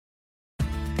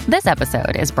This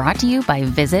episode is brought to you by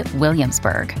Visit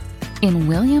Williamsburg. In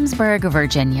Williamsburg,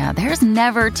 Virginia, there's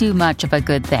never too much of a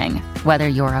good thing. Whether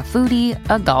you're a foodie,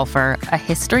 a golfer, a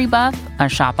history buff, a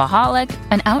shopaholic,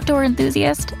 an outdoor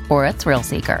enthusiast, or a thrill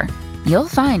seeker, you'll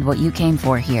find what you came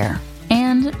for here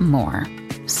and more.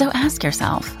 So ask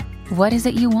yourself, what is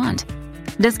it you want?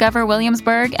 Discover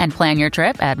Williamsburg and plan your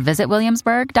trip at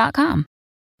visitwilliamsburg.com.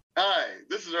 Hi,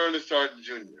 this is Ernest Sargent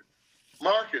Jr.,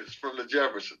 Marcus from the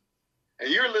Jefferson, and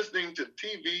you're listening to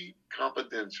TV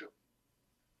Confidential.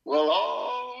 Well,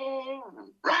 all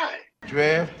right.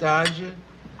 Draft dodger,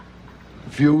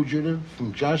 fugitive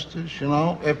from justice, you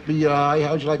know, FBI.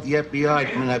 How'd you like the FBI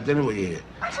to come and have dinner with you here?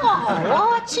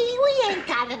 Oh, Archie, we ain't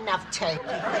got enough time.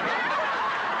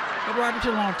 Robert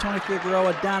along Tony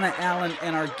Figueroa, Donna Allen,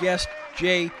 and our guest,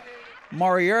 Jay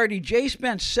Moriarty. Jay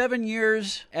spent 7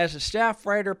 years as a staff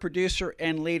writer, producer,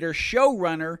 and later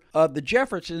showrunner of The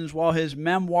Jeffersons, while his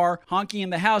memoir, Honky in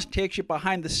the House, takes you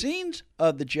behind the scenes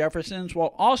of The Jeffersons,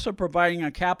 while also providing a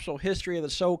capsule history of the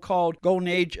so-called golden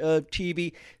age of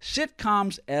TV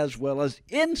sitcoms, as well as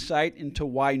insight into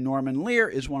why Norman Lear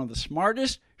is one of the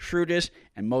smartest, shrewdest,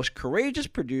 and most courageous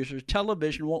producers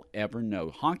television will ever know.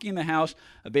 Honky in the House,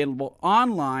 available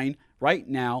online right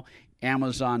now,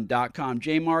 Amazon.com.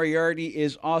 Jay Moriarty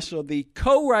is also the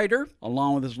co-writer,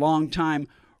 along with his longtime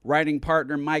writing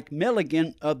partner Mike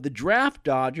Milligan, of The Draft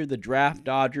Dodger. The Draft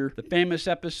Dodger, the famous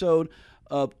episode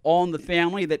of All in the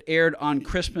Family that aired on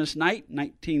Christmas night,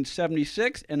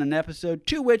 1976, and an episode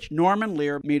to which Norman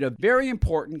Lear made a very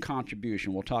important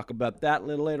contribution. We'll talk about that a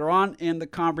little later on in the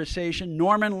conversation.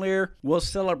 Norman Lear will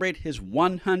celebrate his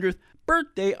 100th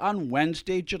birthday on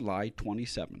Wednesday, July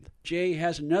 27th. Jay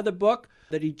has another book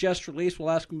that he just released. We'll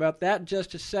ask him about that in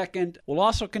just a second. We'll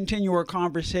also continue our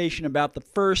conversation about the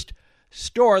first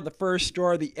store,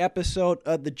 the episode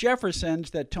of The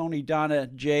Jeffersons that Tony, Donna,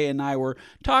 Jay, and I were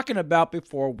talking about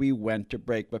before we went to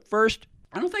break. But first,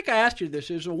 I don't think I asked you this.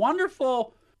 There's a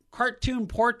wonderful cartoon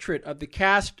portrait of the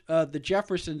cast of The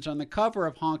Jeffersons on the cover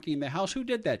of Honky in the House. Who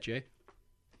did that, Jay?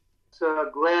 It's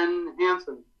Glenn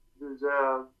Hansen, who's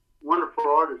a wonderful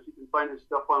artist. You can find his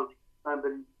stuff on time,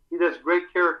 but he does great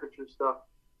caricature stuff.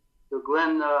 So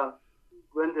Glenn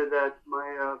did that.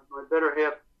 My better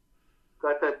half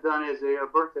got that done as a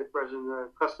birthday present,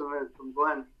 custom made from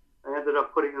Glenn. I ended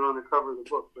up putting it on the cover of the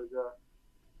book. But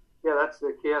yeah, that's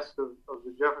the cast of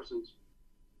The Jeffersons.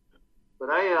 But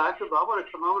I want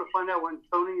to find out when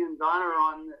Tony and Donna are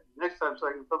on next time, so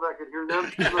I can come back and hear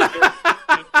them.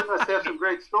 They must have some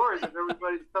great stories if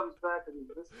everybody comes back and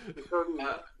listens to Tony.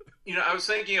 I was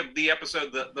thinking of the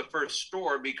episode, the first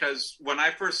store, because when I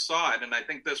first saw it, and I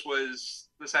think this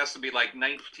has to be like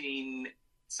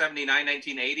 1979,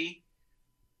 1980.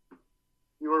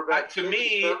 You were back. To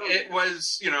me, it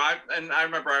was, I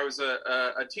remember I was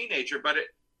a teenager, but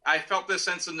I felt this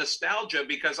sense of nostalgia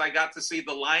because I got to see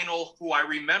the Lionel who I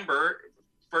remember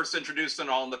first introduced in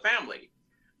All in the Family,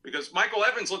 because Michael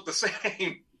Evans looked the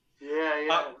same. Yeah.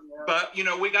 But,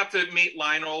 we got to meet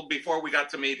Lionel before we got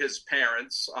to meet his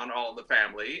parents on All in the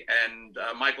Family. And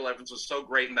Michael Evans was so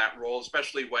great in that role,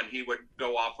 especially when he would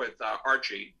go off with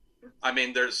Archie. I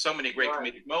mean, there's so many great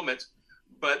comedic moments.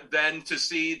 But then to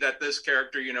see that this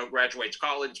character, graduates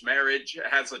college, marriage,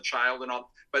 has a child and all,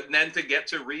 but then to get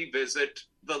to revisit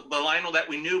the Lionel that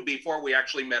we knew before we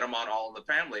actually met him on All in the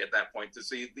Family at that point, to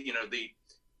see,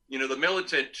 the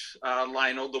militant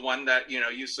Lionel, the one that,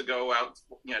 used to go out,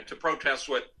 to protest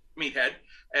with Meathead,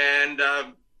 and,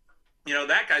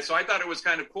 that guy. So I thought it was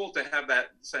kind of cool to have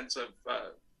that sense of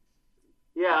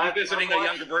visiting a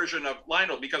younger version of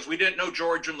Lionel, because we didn't know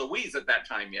George and Louise at that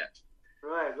time yet.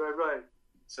 Right.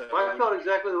 So I felt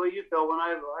exactly the way you felt when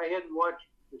I hadn't watched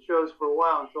the shows for a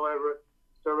while until I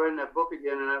started writing that book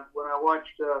again. And when I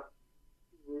watched the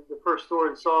first story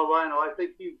and saw Lionel, I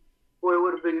think it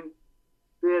would have been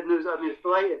bad news. I mean,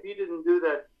 if you didn't do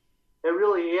that, it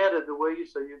really added the way you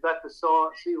said. You got to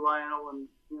see Lionel, and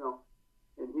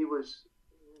and he was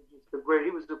just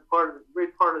he was a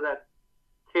great part of that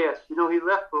cast. He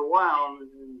left for a while,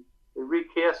 and they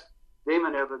recast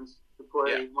Damon Evans to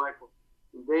play Michael.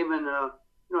 And Damon,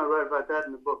 I write about that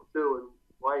in the book too, and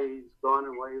why he's gone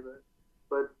and why he left.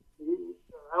 But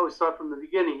I always thought from the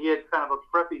beginning he had kind of a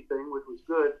preppy thing, which was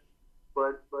good.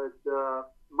 But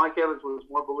Mike Evans was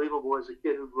more believable as a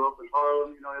kid who grew up in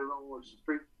Harlem. He had a little more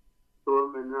street to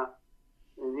him,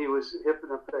 and he was hip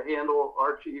enough to handle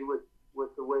Archie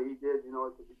with the way he did,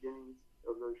 at the beginning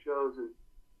of those shows, and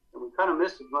we kind of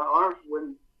missed him.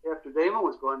 When after Damon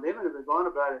was gone, Damon had been gone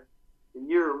about a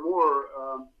year or more.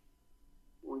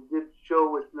 We did show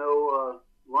with no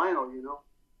Lionel,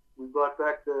 we brought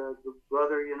back the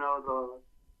brother,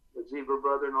 the zebra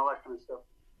brother and all that kind of stuff.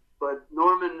 But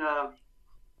Norman,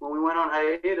 when we went on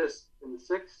hiatus in the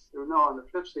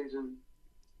fifth season,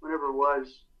 whenever it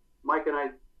was, Mike and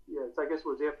I, I guess it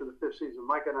was after the fifth season,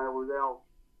 Mike and I were now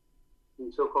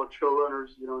the so-called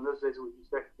showrunners. In those days it was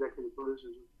just executive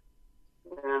producers.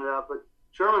 And but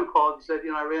Sherman called and said,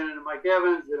 I ran into Mike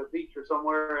Evans at a beach or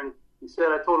somewhere, and he said,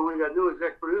 I told him we got new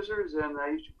exec producers, and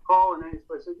you should call. And then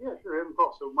I said, yeah, sure, have him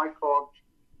call. So Mike called,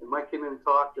 and Mike came in and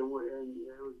talked, and it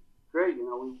was great. We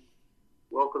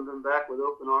welcomed him back with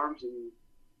open arms, and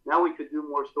now we could do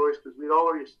more stories because we'd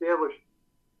already established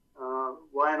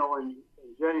Lionel and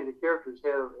Jenny, the characters,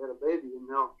 had a baby, and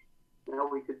now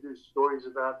we could do stories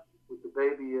with the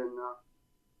baby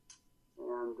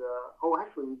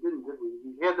actually we didn't, did we?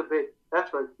 We had the baby.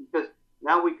 That's right, because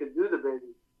now we could do the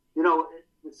baby.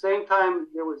 At the same time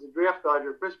there was the Draft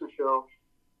Dodger Christmas show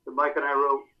that Mike and I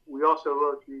wrote. We also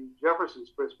wrote the Jeffersons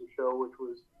Christmas show, which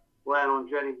was Lionel and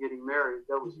Jenny getting married.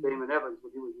 That was Damon Evans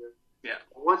when he was there. Yeah.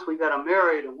 Once we got them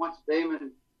married, and once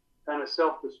Damon kind of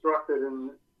self-destructed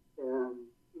and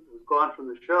was gone from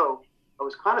the show, I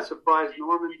was kind of surprised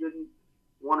Norman didn't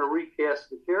want to recast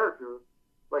the character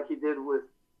like he did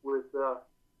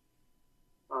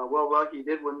like he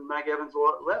did when Mike Evans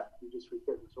left. He just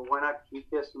recast him. So why not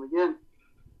recast him again?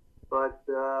 But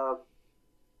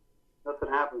nothing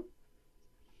happened.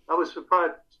 I was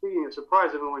surprised. Speaking of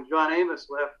surprise, when John Amos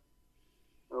left,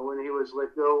 when he was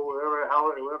let go,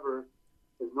 however,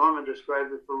 as Norman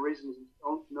described it, for reasons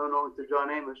known to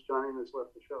John Amos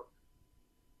left the show.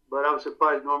 But I was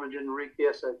surprised Norman didn't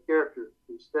recast that character.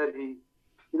 Instead,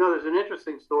 there's an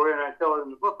interesting story, and I tell it in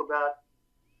the book about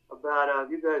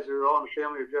you guys are all in the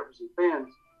family of Jefferson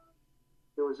fans.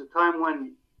 There was a time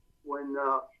when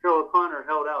Carroll O'Connor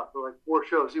held out for like 4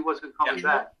 shows. He wasn't coming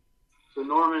back. So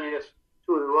Norman asked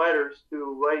 2 of the writers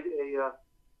to write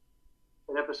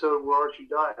an episode where Archie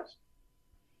dies.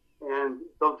 And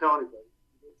don't tell anybody.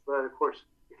 But of course,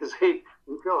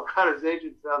 when Carroll O'Connor's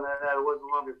agent found that out, it wasn't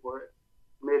long before it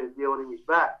made a deal and he was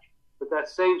back. But that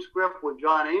same script when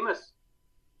John Amos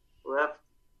left,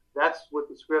 that's what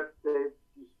the script they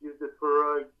used it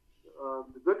for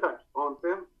the Good Times on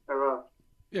film for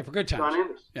Good Times. John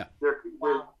Amos. Yeah. The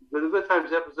Good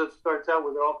Times episode starts out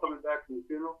with they're all coming back from the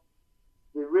funeral.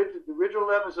 The original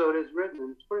episode is written,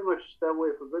 and it's pretty much that way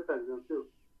for Good Times now too.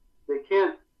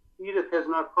 Edith has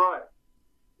not cried,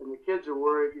 and the kids are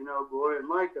worried. Gloria and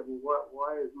Mike.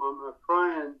 Why is Mom not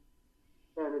crying?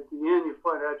 And at the end, you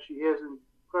find out she hasn't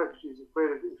cried. She's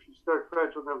afraid if she starts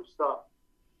crying, she'll never stop.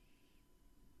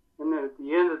 And then at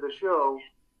the end of the show,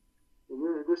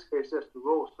 in this case, Esther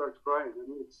Roll starts crying.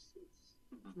 It's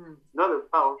another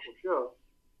powerful show.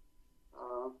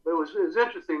 But it was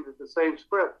interesting that the same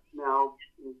script now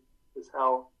is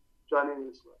how John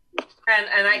Amos left.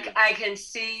 And I can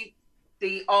see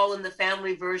the All in the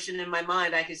Family version in my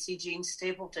mind. I could see Jean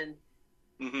Stapleton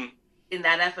in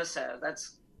that episode.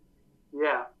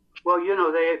 Yeah. Well,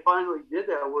 they finally did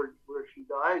that where she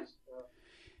dies.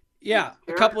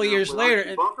 A couple of years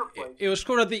later, it was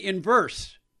sort of the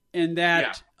inverse in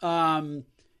that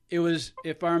it was,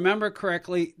 if I remember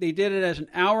correctly, they did it as an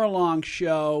hour-long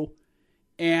show,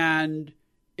 and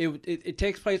it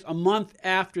takes place a month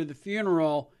after the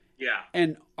funeral. Yeah.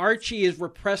 And Archie is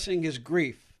repressing his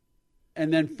grief,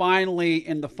 and then finally,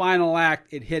 in the final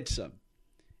act, it hits him,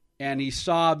 and he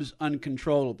sobs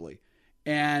uncontrollably.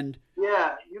 And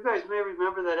you guys may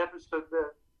remember that episode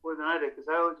more than I did because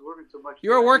I was working so much.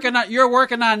 You were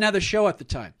working on another show at the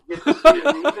time. Even,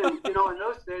 in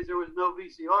those days there was no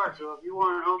VCR, so if you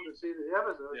weren't home to see the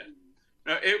episode.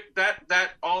 Yeah.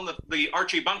 That on the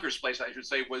Archie Bunker's place, I should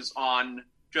say, was on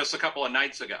just a couple of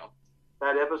nights ago.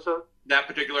 That episode. That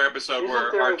particular episode Isn't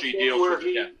where Archie deals with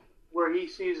where he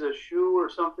sees a shoe or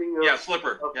something.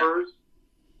 Slipper of hers,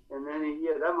 and then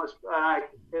that must.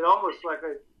 It almost like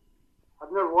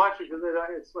I've never watched it because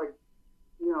it's like,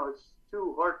 it's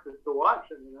too hard to watch.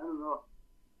 I don't know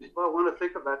if I want to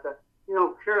think about that.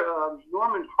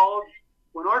 Norman called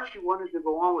when Archie wanted to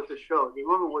go on with the show.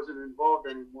 Norman wasn't involved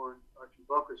anymore in Archie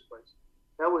Bunker's place.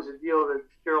 That was a deal that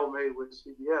Carroll made with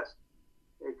CBS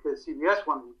because CBS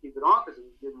wanted to keep it on because it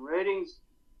was getting ratings.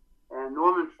 And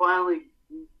Norman finally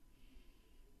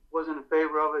wasn't in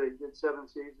favor of it. He did 7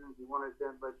 seasons. He wanted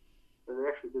 10, but they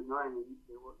actually did 9.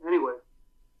 Anyway.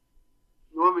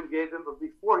 Norman gave in, but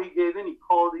before he gave in, he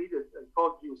called Edith and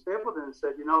called Jean Stapleton and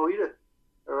said, Edith,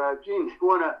 or Jean, they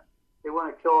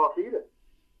want to kill off Edith.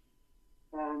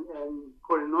 And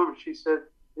according to Norman, she said,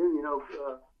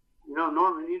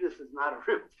 Norman, Edith is not a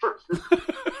real person.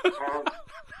 And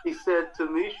he said, to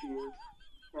me, she is.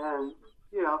 And,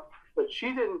 but she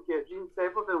didn't get, Jean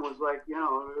Stapleton was like,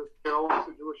 Carol wants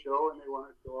to do a show and they want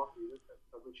to kill off Edith.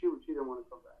 But she didn't want to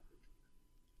come back.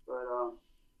 But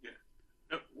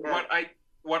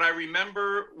What I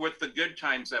remember with the Good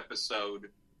Times episode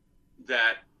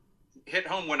that hit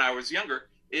home when I was younger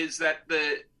is that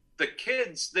the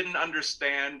kids didn't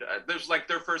understand. There's like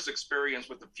their first experience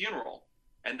with the funeral,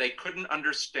 and they couldn't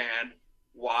understand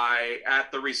why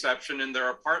at the reception in their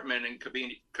apartment in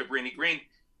Cabrini Green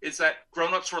is that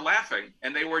grown-ups were laughing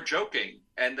and they were joking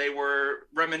and they were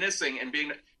reminiscing and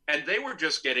they were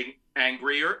just getting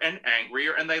angrier and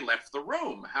angrier, and they left the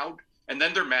room. And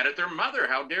then they're mad at their mother.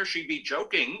 How dare she be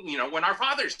joking, when our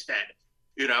father's dead,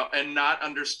 and not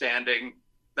understanding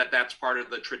that that's part of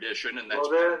the tradition. And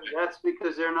that's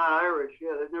because they're not Irish.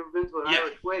 Yeah, they've never been to an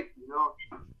Irish wake,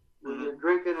 When you're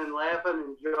drinking and laughing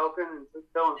and joking and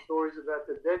telling stories about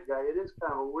the dead guy, it is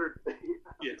kind of a weird thing.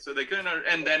 Yeah, so they couldn't.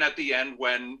 And then at the end,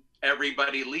 when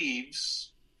everybody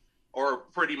leaves, or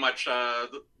pretty much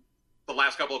the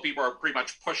last couple of people are pretty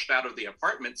much pushed out of the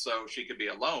apartment so she could be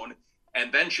alone,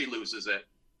 and then she loses it,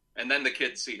 and then the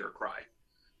kids see her cry.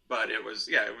 But it was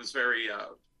very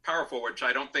powerful, which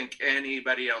I don't think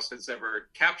anybody else has ever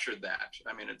captured that.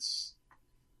 I mean, it's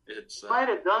might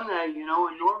have done that, and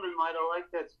Norman might have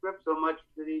liked that script so much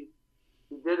that he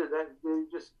did it. That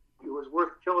it was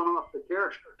worth killing off the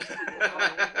character.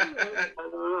 I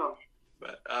don't know.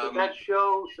 But that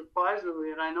show,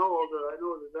 surprisingly, and I know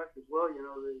the directors well,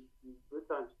 the Good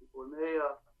Times people, and they,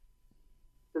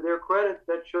 to their credit,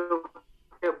 that show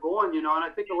kept going, and I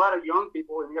think a lot of young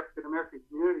people in the African American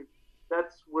community,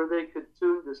 that's where they could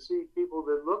tune to see people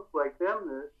that looked like them,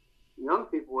 the young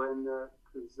people, and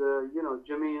because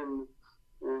Jimmy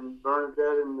and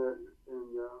Bernadette and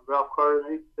Ralph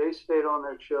Carter, they stayed on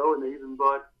that show, and they even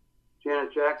brought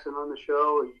Janet Jackson on the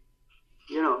show, and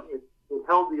it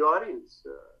held the audience.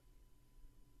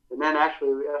 And then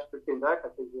actually Esther came back, I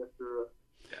think, after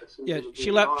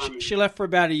she left. She left for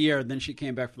about a year, and then she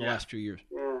came back for the last 2 years.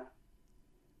 Yeah.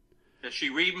 She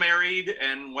remarried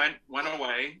and went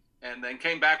away, and then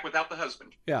came back without the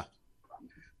husband. Yeah.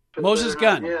 Moses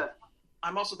Gunn. Yeah.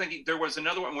 I'm also thinking there was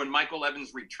another one when Michael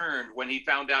Evans returned, when he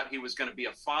found out he was going to be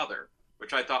a father,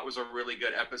 which I thought was a really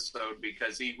good episode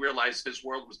because he realized his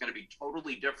world was going to be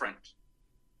totally different.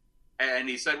 And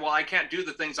he said, well, I can't do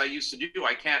the things I used to do.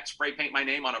 I can't spray paint my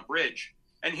name on a bridge.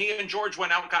 And he and George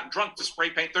went out and got drunk to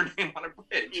spray paint their name on a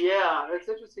bridge. Yeah, it's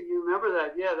interesting. You remember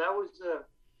that. Yeah, that was,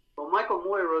 Michael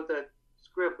Moy wrote that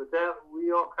script, but that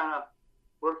we all kind of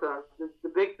worked on it. The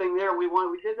big thing there, we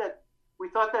did that. We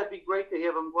thought that'd be great to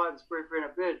have him go out and spray paint a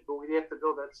bridge, but we'd have to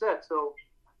build that set. So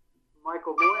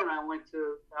Michael Moy and I went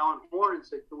to Alan Horn and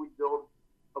said, can we build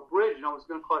a bridge? And it was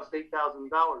going to cost $8,000.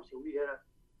 So we had to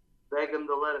beg him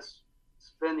to let us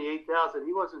spend the $8,000.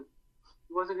 He wasn't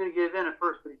going to give in at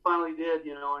first, but he finally did,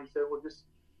 and he said, well, just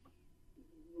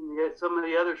some of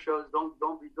the other shows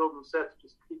don't be building sets,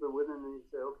 just keep it within. And he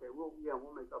said, okay, we'll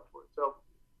make up for it. So,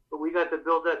 but we got to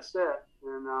build that set,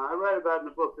 and I write about it in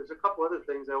the book. There's a couple other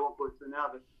things I won't go into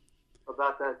now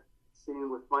about that scene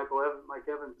with Mike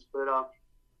Evans, but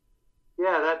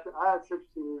that's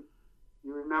interesting.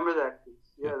 You remember that?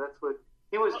 Yeah, that's what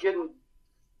he was getting.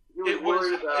 It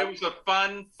was a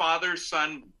fun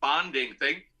father-son bonding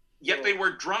thing. Yet they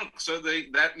were drunk, so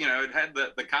it had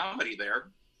the comedy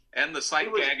there, and the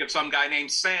sight gag of some guy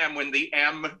named Sam when the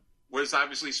M was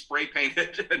obviously spray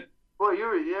painted. Well,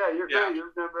 you're great.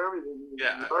 You remember everything.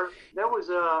 Yeah. That was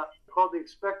called The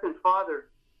Expectant Father,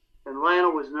 and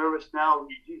Lionel was nervous now.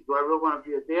 Geez, do I really want to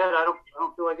be a dad? I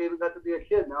don't feel like I even got to be a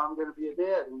kid. Now I'm going to be a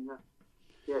dad. And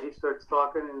he starts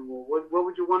talking, and well, what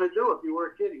would you want to do if you were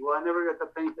a kid? Well, I never got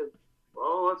to paint it.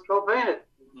 Well, let's go paint it.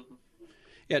 Mm-hmm.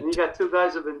 Yeah, and you got two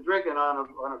guys who've been drinking on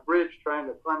a bridge trying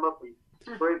to climb up and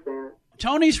spray paint it.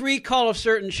 Tony's recall of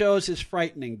certain shows is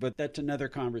frightening, but that's another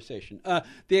conversation.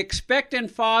 The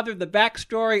Expectant Father, the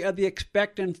backstory of The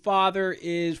Expectant Father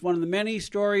is one of the many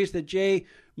stories that Jay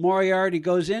Moriarty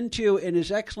goes into in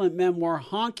his excellent memoir,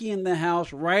 Honky in the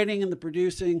House, writing and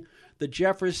producing The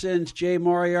Jeffersons. Jay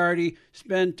Moriarty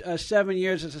spent 7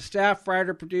 years as a staff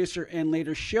writer, producer, and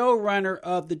later showrunner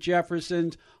of The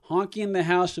Jeffersons. Honky in the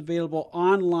House, available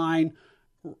online,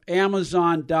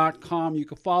 Amazon.com. You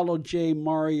can follow Jay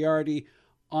Moriarty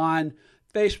on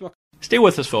Facebook. Stay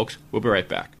with us, folks. We'll be right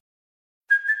back.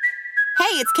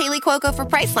 Hey, it's Kaylee Cuoco for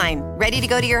Priceline. Ready to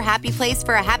go to your happy place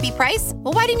for a happy price?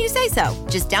 Well, why didn't you say so?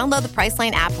 Just download the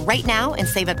Priceline app right now and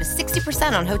save up to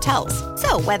 60% on hotels.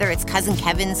 So whether it's Cousin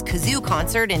Kevin's Kazoo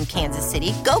Concert in Kansas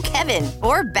City, go Kevin,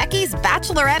 or Becky's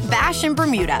Bachelorette Bash in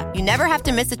Bermuda, you never have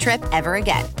to miss a trip ever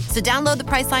again. So download the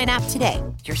Priceline app today.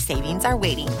 Your savings are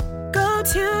waiting. Go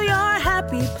to your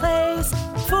happy place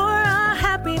for a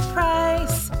happy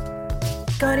price.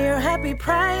 Go to your happy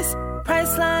price,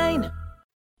 Priceline.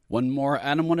 One more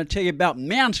item I want to tell you about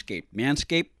Manscaped.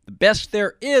 Manscaped, the best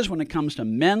there is when it comes to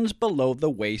men's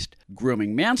below-the-waist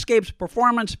grooming. Manscaped's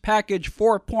Performance Package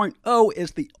 4.0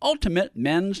 is the ultimate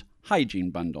men's hygiene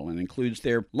bundle and includes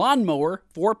their Lawnmower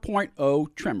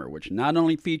 4.0 trimmer, which not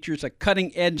only features a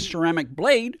cutting-edge ceramic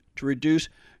blade to reduce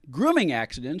grooming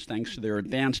accidents thanks to their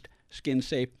advanced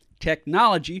skin-safe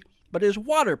technology, but is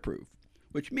waterproof,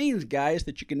 which means, guys,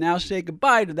 that you can now say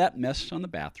goodbye to that mess on the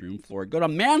bathroom floor. Go to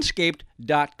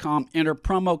manscaped.com, enter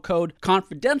promo code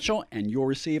CONFIDENTIAL, and you'll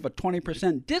receive a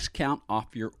 20% discount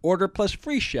off your order plus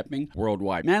free shipping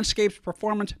worldwide. Manscaped's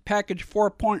Performance Package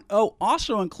 4.0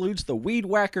 also includes the Weed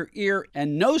Whacker ear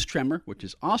and nose trimmer, which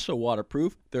is also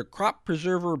waterproof, their Crop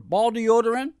Preserver ball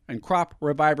deodorant and Crop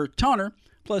Reviver toner,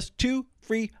 plus 2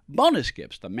 free bonus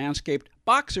gifts, the Manscaped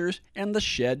Boxers and the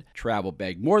Shed Travel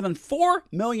Bag. More than 4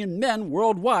 million men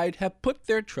worldwide have put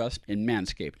their trust in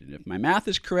Manscaped. And if my math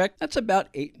is correct, that's about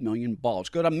 8 million balls.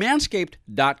 Go to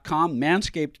manscaped.com,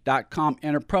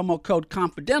 enter promo code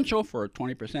CONFIDENTIAL for a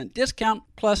 20% discount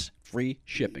plus free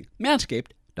shipping.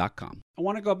 Manscaped.com. I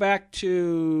want to go back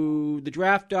to the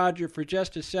Draft Dodger for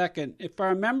just a second. If I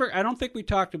remember, I don't think we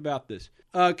talked about this,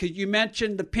 because you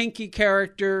mentioned the Pinky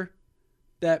character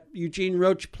that Eugene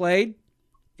Roach played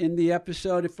in the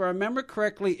episode. If I remember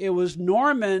correctly, it was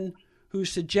Norman who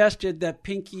suggested that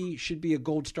Pinky should be a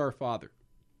Gold Star father.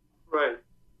 Right.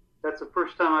 That's the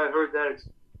first time I heard that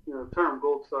term,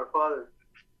 Gold Star father.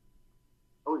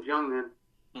 I was young then.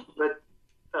 But,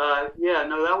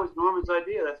 that was Norman's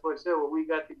idea. That's what I said. When we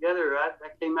got together,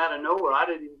 that came out of nowhere. I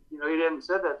didn't even, he hadn't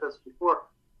said that to us before.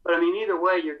 But, either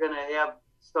way, you're going to have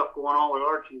stuff going on with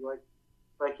Archie, like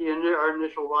our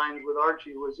initial lines with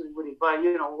Archie was when he find,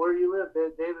 where do you live?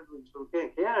 David was from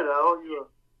Canada. Oh, you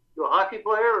a hockey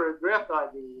player or a draft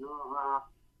dodger?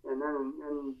 And then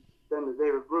the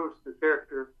David Bruce, the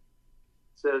character,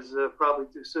 says probably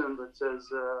too soon, but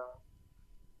says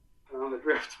I'm a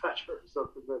draft dodger or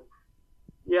something. But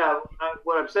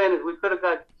what I'm saying is we could have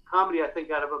got comedy, I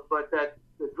think, out of it, but that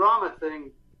the drama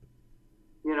thing,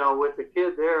 with the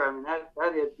kid there, that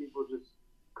had people just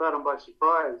caught him by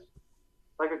surprise.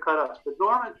 Like a cut us. But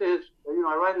Norman is,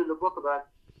 I write in the book about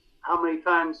how many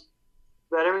times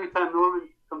that every time Norman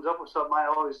comes up with something, I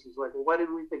always is like, well, why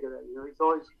didn't we think of that?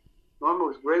 Norman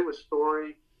was great with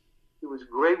story. He was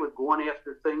great with going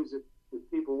after things that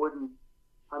people wouldn't.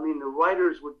 The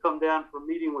writers would come down from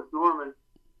meeting with Norman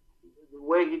the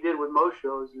way he did with most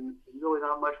shows, and really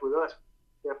not much with us,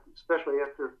 especially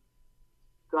after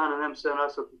Don and them sent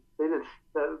us they did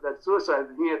that suicide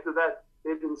thing. After that,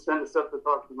 they didn't send us up to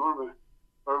talk to Norman.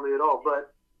 Hardly at all.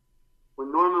 But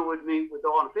when Norman would meet with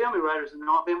All in the Family writers and the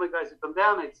All in the Family guys would come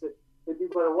down, they'd be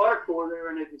by the water cooler there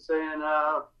and they'd be saying,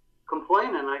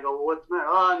 complaining. I go, well, what's the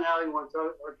matter? Oh, now he wants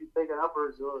Archie taking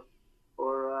uppers or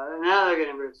now they're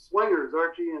going to be swingers.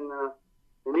 Archie and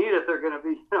Edith are going to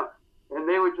be, and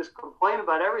they would just complain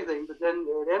about everything. But then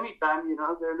at Emmy time,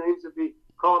 their names would be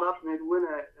called up and they'd win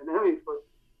an Emmy.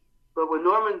 But when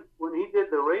Norman, when he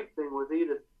did the rape thing with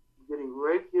Edith getting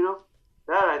raped,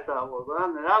 that I thought, well,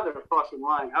 now they're crossing the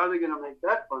line. How are they going to make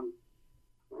that funny?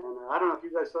 And I don't know if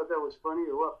you guys thought that was funny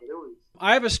or what, but it was.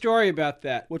 I have a story about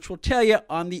that, which we'll tell you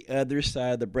on the other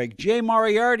side of the break. Jay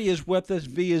Moriarty is with us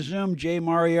via Zoom. Jay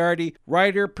Moriarty,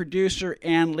 writer, producer,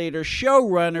 and later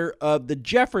showrunner of The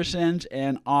Jeffersons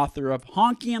and author of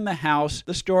Honky in the House,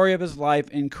 the story of his life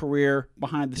and career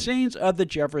behind the scenes of The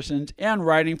Jeffersons and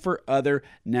writing for other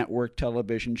network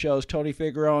television shows. Tony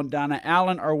Figueroa and Donna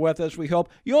Allen are with us. We hope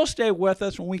you'll stay with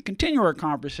us when we continue our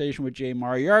conversation with Jay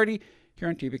Moriarty here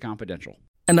on TV Confidential.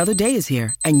 Another day is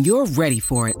here, and you're ready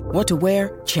for it. What to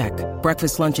wear? Check.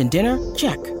 Breakfast, lunch, and dinner?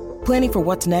 Check. Planning for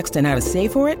what's next and how to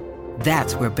save for it?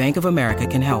 That's where Bank of America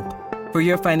can help. For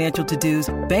your financial to-dos,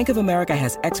 Bank of America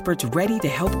has experts ready to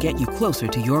help get you closer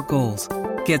to your goals.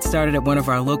 Get started at one of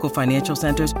our local financial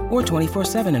centers or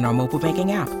 24/7 in our mobile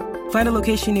banking app. Find a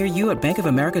location near you at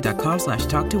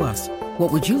bankofamerica.com/talktous.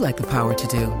 What would you like the power to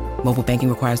do? Mobile banking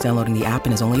requires downloading the app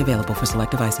and is only available for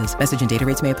select devices. Message and data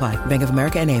rates may apply. Bank of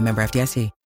America N.A., member FDIC.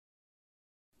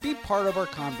 Be part of our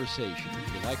conversation.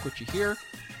 If you like what you hear,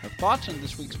 have thoughts on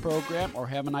this week's program, or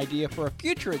have an idea for a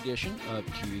future edition of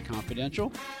TV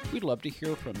Confidential, we'd love to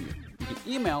hear from you. You can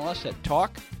email us at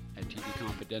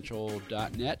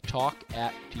talk@tvconfidential.net,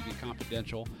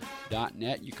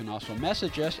 talk@tvconfidential.net. You can also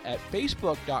message us at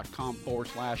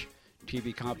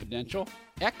facebook.com/TV Confidential,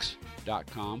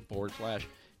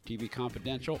 x.com/TV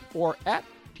Confidential, or at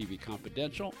TV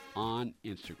Confidential on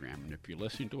Instagram. And if you're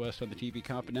listening to us on the TV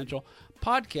Confidential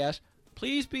podcast,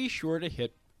 please be sure to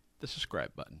hit the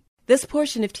subscribe button. This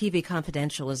portion of TV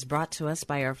Confidential is brought to us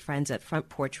by our friends at Front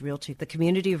Porch Realty, the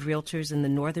community of realtors in the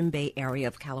Northern Bay area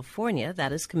of California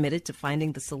that is committed to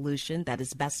finding the solution that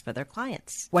is best for their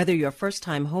clients. Whether you're a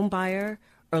first-time home buyer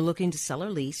or looking to sell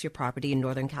or lease your property in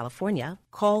Northern California,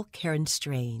 call Karen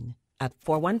Strain at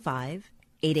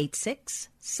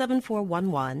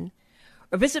 415-886-7411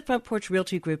 or visit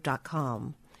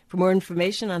frontporchrealtygroup.com for more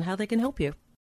information on how they can help you.